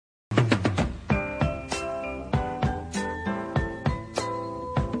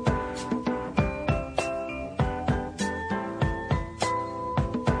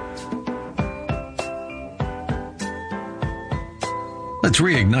Let's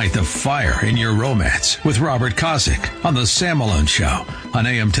reignite the fire in your romance with Robert Kosick on The Sam Malone Show on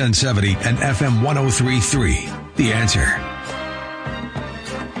AM 1070 and FM 103.3. The Answer.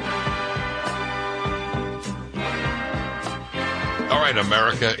 All right,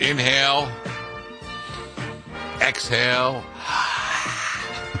 America, inhale, exhale.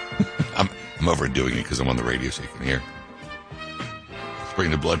 I'm overdoing it because I'm on the radio so you can hear. Let's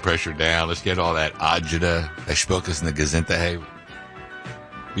bring the blood pressure down. Let's get all that agita, that Spilkus and the Gesundheit.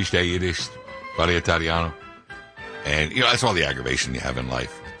 Wie stehe Yiddish, Vale Italiano. And, that's all the aggravation you have in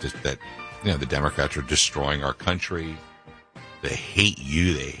life. Just that, the Democrats are destroying our country. They hate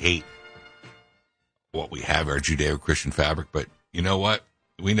you. They hate what we have, our Judeo-Christian fabric. But you know what?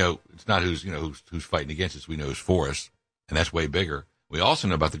 We know it's not who's fighting against us. We know who's for us. And that's way bigger. We also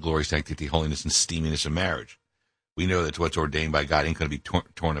know about the glory, sanctity, holiness, and steaminess of marriage. We know that's what's ordained by God ain't going to be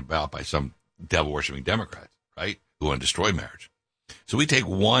torn about by some devil-worshipping Democrats, right, who want to destroy marriage. So we take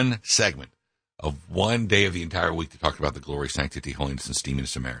one segment of one day of the entire week to talk about the glory, sanctity, holiness, and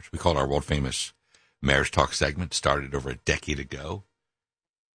steaminess of marriage. We call it our world-famous Marriage Talk segment. Started over a decade ago.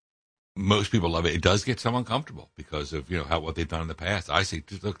 Most people love it. It does get some uncomfortable because of what they've done in the past. I say,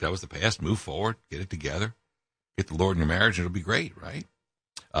 look, that was the past. Move forward. Get it together. Get the Lord in your marriage, and it'll be great, right?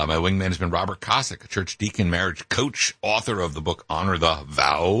 My wingman has been Robert Kosick, a church deacon, marriage coach, author of the book Honor the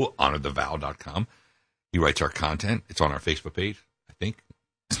Vow, honorthevow.com. He writes our content. It's on our Facebook page, I think.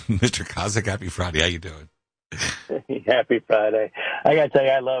 Mr. Kosick, happy Friday. How you doing? Happy Friday. I got to tell you,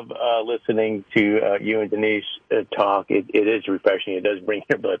 I love listening to you and Denise talk. It is refreshing. It does bring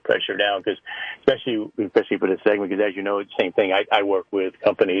your blood pressure down, because especially for this segment, because as you know, it's the same thing. I work with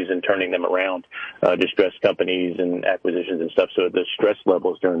companies and turning them around, distressed companies and acquisitions and stuff. So the stress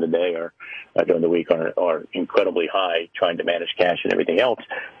levels during the day during the week are incredibly high, trying to manage cash and everything else.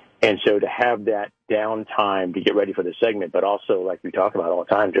 And so to have that downtime to get ready for the segment, but also, like we talk about all the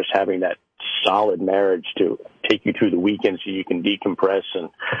time, just having that solid marriage to take you through the weekend so you can decompress.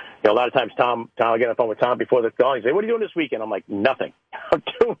 And a lot of times, Tom, I get on the phone with Tom before the call. He says, "What are you doing this weekend?" I'm like, "Nothing. I'm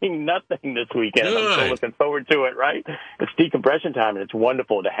doing nothing this weekend." And I'm so looking forward to it, right? It's decompression time, and it's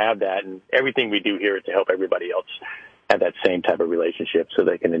wonderful to have that. And everything we do here is to help everybody else have that same type of relationship so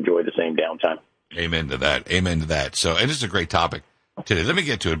they can enjoy the same downtime. Amen to that. Amen to that. So, and this is a great topic today. Let me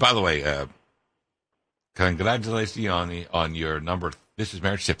get to it. By the way, congratulations on your number. This is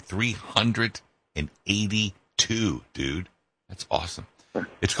marriage tip 382, dude. That's awesome.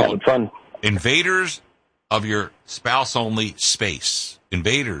 It's called fun. Invaders of Your Spouse-Only Space.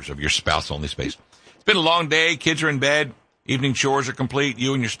 Invaders of Your Spouse-Only Space. It's been a long day. Kids are in bed. Evening chores are complete.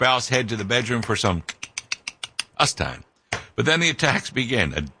 You and your spouse head to the bedroom for some us time. But then the attacks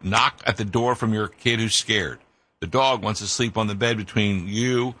begin. A knock at the door from your kid who's scared. The dog wants to sleep on the bed between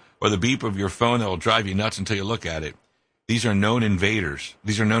you, or the beep of your phone that will drive you nuts until you look at it. These are known invaders.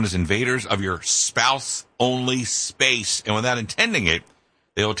 These are known as invaders of your spouse-only space. And without intending it,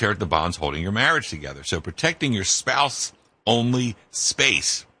 they will tear at the bonds holding your marriage together. So protecting your spouse-only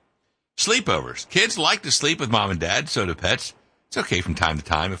space. Sleepovers. Kids like to sleep with mom and dad, so do pets. It's okay from time to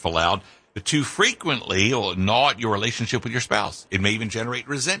time, if allowed. But too frequently, it will gnaw at your relationship with your spouse. It may even generate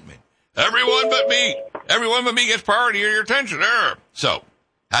resentment. Everyone but me gets priority of your attention. So,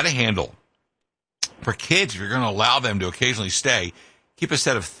 how to handle. For kids, if you're going to allow them to occasionally stay, keep a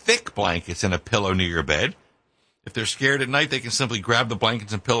set of thick blankets and a pillow near your bed. If they're scared at night, they can simply grab the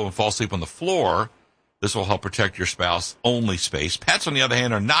blankets and pillow and fall asleep on the floor. This will help protect your spouse-only space. Pets, on the other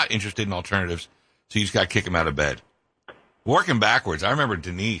hand, are not interested in alternatives, so you just got to kick them out of bed. Working backwards, I remember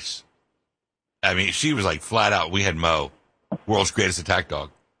Denise. I mean, she was like flat out. We had Mo, world's greatest attack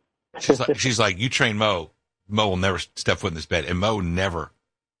dog. She's like, you train Mo. Mo will never step foot in this bed. And Mo never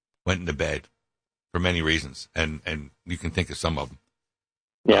went into bed for many reasons. And you can think of some of them.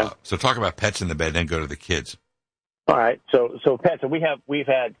 Yeah. So talk about pets in the bed, then go to the kids. All right. So pets, and we've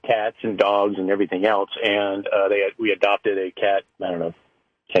had cats and dogs and everything else. And we adopted a cat, I don't know,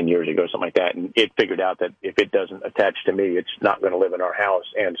 10 years ago, something like that. And it figured out that if it doesn't attach to me, it's not going to live in our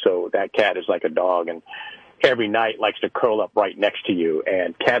house. And so that cat is like a dog, and every night likes to curl up right next to you.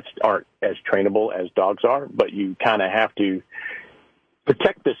 And cats aren't as trainable as dogs are, but you kind of have to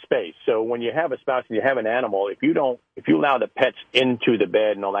protect the space. So when you have a spouse and you have an animal, if you allow the pets into the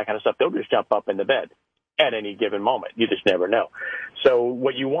bed and all that kind of stuff, they'll just jump up in the bed at any given moment. You just never know. So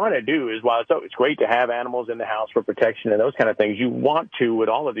what you want to do is, while it's great to have animals in the house for protection and those kind of things, you want to, with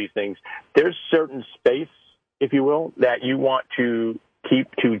all of these things, there's certain space, if you will, that you want to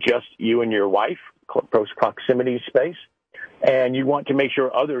keep to just you and your wife, close proximity space. And you want to make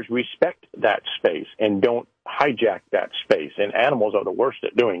sure others respect that space and don't hijack that space. And animals are the worst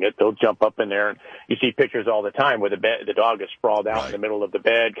at doing it. They'll jump up in there, and you see pictures all the time where the dog is sprawled out in the middle of the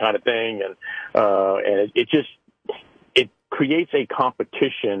bed kind of thing. And it creates a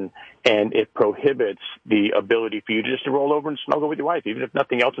competition, and it prohibits the ability for you just to roll over and snuggle with your wife, even if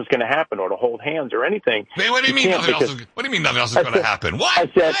nothing else is going to happen, or to hold hands or anything. Hey, what do you mean nothing else is going to happen? What?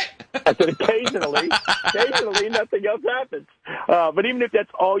 I said occasionally nothing else happens. But even if that's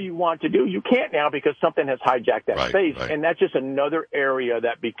all you want to do, you can't now because something has hijacked that space. Right. And that's just another area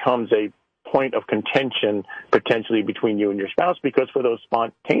that becomes a point of contention potentially between you and your spouse, because for those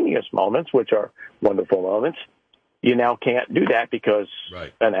spontaneous moments, which are wonderful moments, you now can't do that because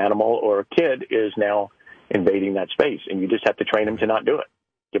an animal or a kid is now invading that space, and you just have to train them to not do it.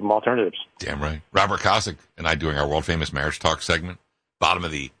 Give them alternatives. Damn right. Robert Kosick and I doing our world-famous Marriage Talk segment, bottom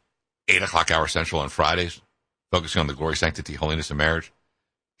of the 8 o'clock hour Central on Fridays, focusing on the glory, sanctity, holiness of marriage.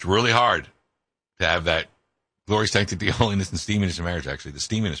 It's really hard to have that glory, sanctity, holiness, and steaminess of marriage, actually, the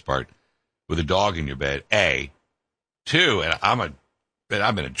steaminess part, with a dog in your bed, A. 2, and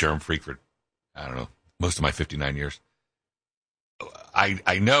I've been a germ freak for, I don't know, most of my 59 years.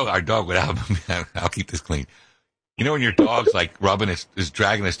 I know our dog would have, I'll keep this clean. You know when your dog's like is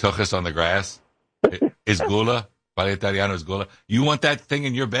dragging his tuchus on the grass? Is gula, para italiano is gula. You want that thing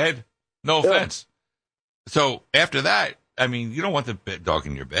in your bed? No offense. So after that, I mean, you don't want the dog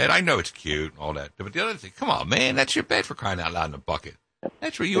in your bed. I know it's cute and all that. But the other thing, come on, man, that's your bed for crying out loud in a bucket.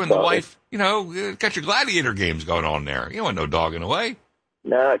 That's where you and the wife, got your gladiator games going on there. You don't want no dog in the way.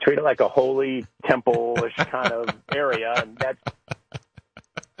 No, treat it like a holy temple-ish kind of area, and that's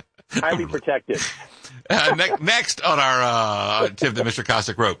highly protected. Next on our tip that Mr.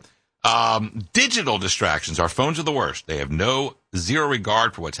 Kosick wrote, digital distractions. Our phones are the worst. They have zero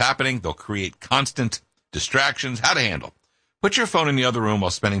regard for what's happening. They'll create constant distractions. How to handle. Put your phone in the other room while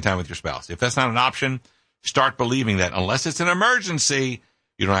spending time with your spouse. If that's not an option, start believing that unless it's an emergency,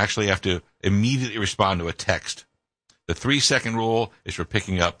 you don't actually have to immediately respond to a text. The 3-second rule is for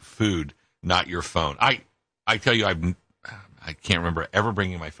picking up food, not your phone. I tell you, I can't remember ever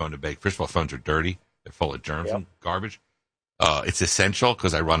bringing my phone to bed. First of all, phones are dirty. They're full of germs and garbage. It's essential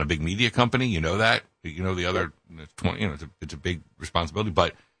because I run a big media company. You know that. You know the other, it's a big responsibility.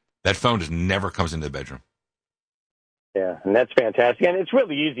 But that phone just never comes into the bedroom. Yeah, and that's fantastic. And it's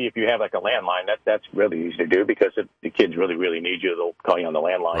really easy if you have like a landline. That's really easy to do because if the kids really, really need you, they'll call you on the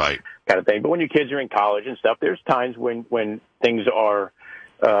landline kind of thing. But when your kids are in college and stuff, there's times when things are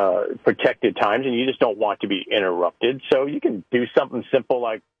protected times and you just don't want to be interrupted. So you can do something simple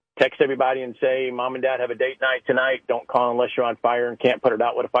like text everybody and say, Mom and Dad have a date night tonight. Don't call unless you're on fire and can't put it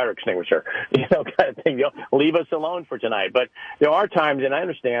out with a fire extinguisher, kind of thing. Leave us alone for tonight. But there are times, and I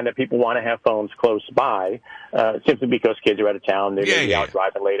understand that people want to have phones close by simply because kids are out of town. They're going to be out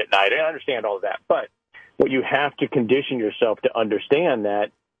driving late at night. I understand all of that. But what you have to condition yourself to understand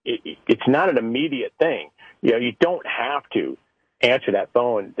that it's not an immediate thing. You don't have to answer that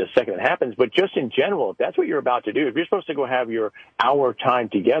phone the second it happens, but just in general, if that's what you're about to do, if you're supposed to go have your hour time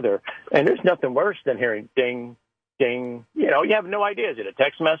together, and there's nothing worse than hearing ding, ding, you have no idea. Is it a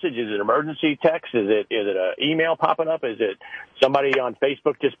text message? Is it an emergency text? Is it an email popping up? Is it somebody on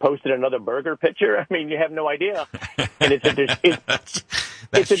Facebook just posted another burger picture? I mean, you have no idea. And it's a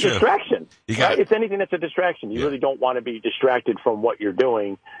distraction. Right? It's anything that's a distraction. You really don't want to be distracted from what you're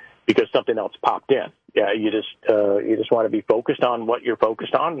doing because something else popped in. Yeah, you just want to be focused on what you're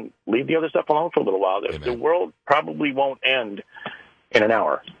focused on and leave the other stuff alone for a little while. The world probably won't end in an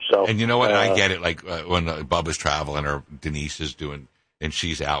hour. So, and you know what? I get it. Like when Bubba's traveling or Denise is doing, and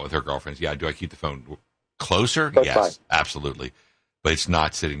she's out with her girlfriends. Yeah, do I keep the phone closer? Yes, fine. Absolutely. But it's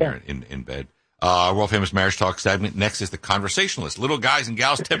not sitting there in bed. World famous Marriage Talk segment. Next is the conversationalist. Little guys and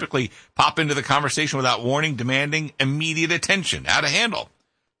gals typically pop into the conversation without warning, demanding immediate attention. How to handle.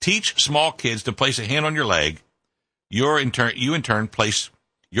 Teach small kids to place a hand on your leg. You in turn place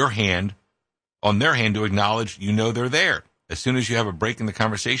your hand on their hand to acknowledge they're there. As soon as you have a break in the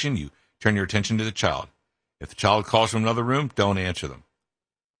conversation, you turn your attention to the child. If the child calls from another room, don't answer them.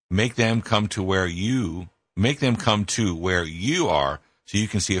 Make them come to where you are so you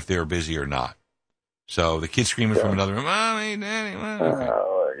can see if they're busy or not. So the kid screaming from another room, Mommy, Daddy, Mommy.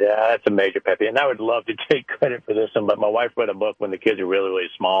 Yeah, that's a major pet peeve. And I would love to take credit for this one, but my wife read a book when the kids are really, really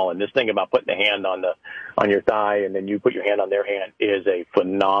small. And this thing about putting the hand on your thigh and then you put your hand on their hand is a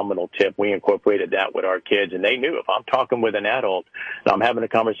phenomenal tip. We incorporated that with our kids, and they knew if I'm talking with an adult and I'm having a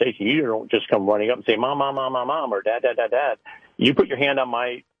conversation, you don't just come running up and say, Mom, Mom, Mom, Mom, Mom, or Dad, Dad, Dad, Dad. You put your hand on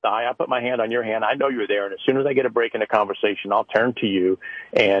my thigh. I put my hand on your hand. I know you're there. And as soon as I get a break in the conversation, I'll turn to you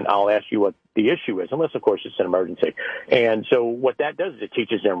and I'll ask you what the issue is, unless, of course, it's an emergency. And so what that does is it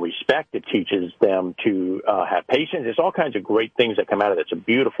teaches them respect. It teaches them to have patience. There's all kinds of great things that come out of it. It's a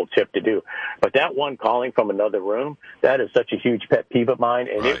beautiful tip to do. But that one calling from another room, that is such a huge pet peeve of mine.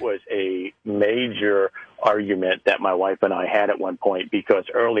 And It was a major argument that my wife and I had at one point, because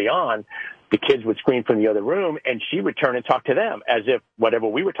early on, the kids would scream from the other room, and she would turn and talk to them as if whatever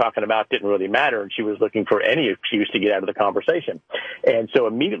we were talking about didn't really matter, and she was looking for any excuse to get out of the conversation. And so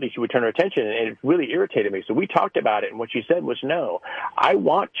immediately she would turn her attention, and it really irritated me. So we talked about it, and what she said was, no, I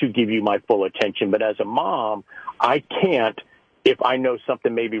want to give you my full attention, but as a mom, I can't if I know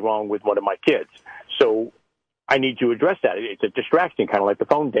something may be wrong with one of my kids. So I need to address that. It's a distraction, kind of like the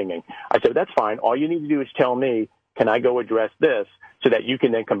phone dinging. I said, that's fine. All you need to do is tell me, can I go address this, so that you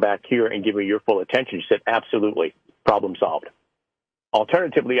can then come back here and give me your full attention? She said, absolutely. Problem solved.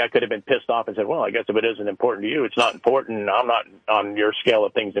 Alternatively, I could have been pissed off and said, well, I guess if it isn't important to you, it's not important. I'm not on your scale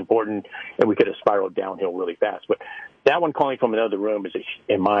of things important, and we could have spiraled downhill really fast. But that one calling from another room is,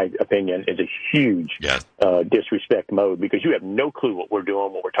 in my opinion, is a huge disrespect mode, because you have no clue what we're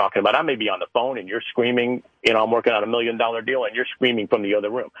doing, what we're talking about. I may be on the phone and you're screaming, I'm working on $1 million deal and you're screaming from the other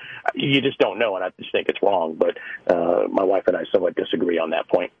room. You just don't know, and I just think it's wrong. But my wife and I somewhat disagree on that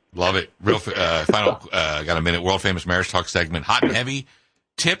point. Love it. Real final, got a minute. World famous marriage talk segment. Hot and heavy.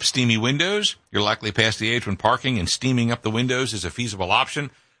 Tip: steamy windows. You're likely past the age when parking and steaming up the windows is a feasible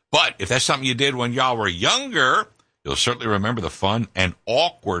option. But if that's something you did when y'all were younger, you'll certainly remember the fun and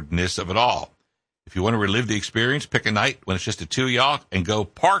awkwardness of it all. If you want to relive the experience, pick a night when it's just the two of y'all and go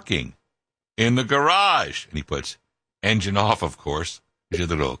parking in the garage. And he puts engine off, of course. You got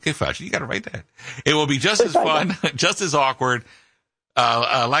to write that. It will be just as fun, just as awkward,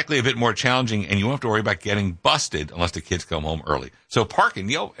 likely a bit more challenging, and you won't have to worry about getting busted unless the kids come home early. So parking,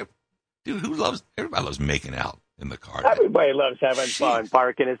 dude, everybody loves making out in the car. Everybody loves having fun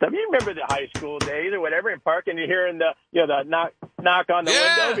parking and stuff. You remember the high school days or whatever, and parking, you're hearing the knock on the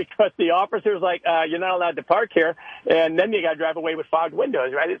window because the officer's like, you're not allowed to park here, and then you got to drive away with fogged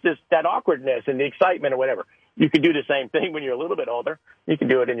windows, right? It's just that awkwardness and the excitement or whatever. You can do the same thing when you're a little bit older. You can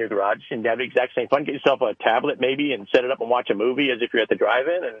do it in your garage and have the exact same fun. Get yourself a tablet maybe and set it up and watch a movie as if you're at the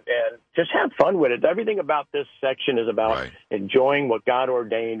drive-in and just have fun with it. Everything about this section is about enjoying what God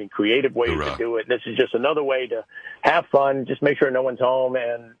ordained and creative ways to do it. This is just another way to have fun. Just make sure no one's home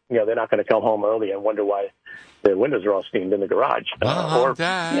and, they're not going to come home early and wonder why the windows are all steamed in the garage.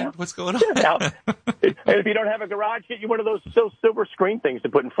 Dad, what's going on? And if you don't have a garage, get you one of those silver screen things to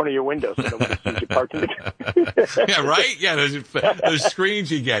put in front of your window so nobody sees you parked in the garage. Yeah, right? Yeah, those screens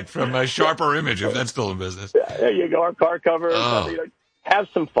you get from a Sharper Image, if that's still in business. There you go, our car covers. Have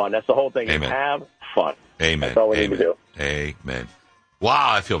some fun. That's the whole thing. Amen. Have fun. Amen. That's all we need to do. Amen.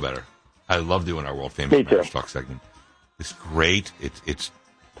 Wow, I feel better. I love doing our world famous marriage talk segment. It's great.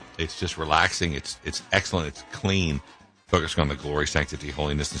 It's just relaxing. It's excellent. It's clean. Focusing on the glory, sanctity,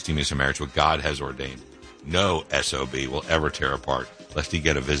 holiness, and steaminess of marriage, what God has ordained. No SOB will ever tear apart, lest he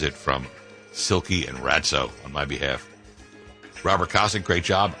get a visit from Silky and Ratso on my behalf. Robert Kosick, great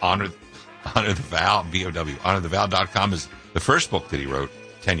job. Honor the Vow, VOW. HonorTheVow.com is the first book that he wrote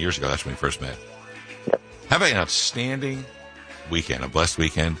 10 years ago. That's when we first met. Yep. Have an outstanding weekend, a blessed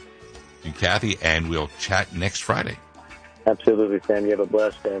weekend. You, Kathy, and we'll chat next Friday. Absolutely, Sam. You have a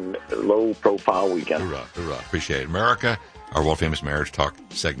blessed and low-profile weekend. Hoorah, hoorah. Appreciate it. America, our world-famous marriage talk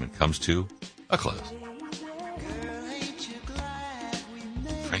segment comes to a close.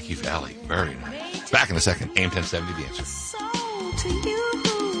 Frankie Valli, very nice. Back in a second, AM 1070, The Answer.